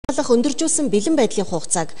Өндөржүүлсэн бэлэн байдлын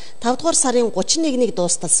хугацааг 5 дугаар сарын 31-ний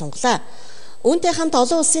дуустал сунгалаа. Үүнтэй хамт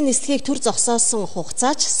олон улсын нислэгийг төр зогсоосон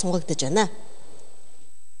хугацаач сунгагдж байна.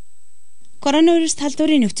 Коронавирус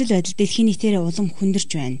талдуурын нөхцөл байдал дэлхийн нийтээр улам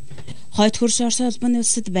хүндэрч байна. Хойд хөрш Орос улбаны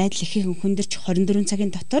улсад байдал ихээхэн хүндэрч 24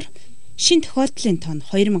 цагийн дотор шинэ тохиолдлын тоо нь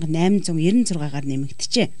 2896-аар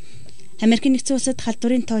нэмэгдэжээ. Америкийн нэгдсэн улсад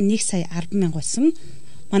халдварын тоо 1 сая 10 мянга болсон.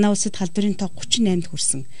 Манай улсад халдварын тоо 38-д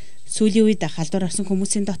хүрсэн. Сүүлийн үед халдвар авсан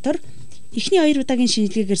хүмүүсийн дотор эхний 2 удаагийн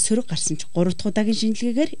шинжилгээгээр сөрөг гарсан ч 3 дахь удаагийн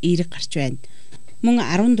шинжилгээгээр эерэг гарч байна. Мөн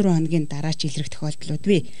 14 хоногийн дараа ч илрэх тохиолдлууд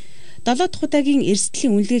бий. 7 дахь удаагийн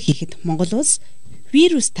эрсдлийн үнэлгээ хийхэд Монгол улс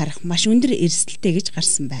вирус тарах маш өндөр эрсдэлтэй гэж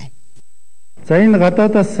гарсан байна. За энэ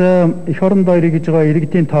гадаадаас эх орондоо иргэж байгаа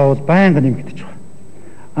иргэдийн тоо бол байнга нэмэгдэж байгаа.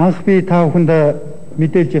 Анх би та бүхэнд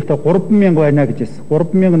мэдээлж явахдаа 3000 байна гэж хэлсэн.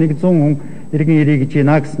 3100 хүн иргэн ирээ гэж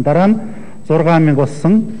байна гэсэн. Дараа нь 6000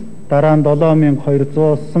 болсон. Дараа нь 7200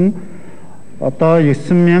 болсон. Одоо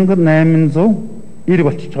 9890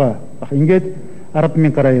 болчихж байгаа. Ингээд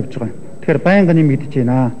 100000 гараа явж байгаа. Тэгэхээр байнга нэмэгдэж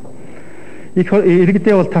байна. Их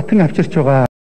иргэдээ бол татан авчирч байгаа.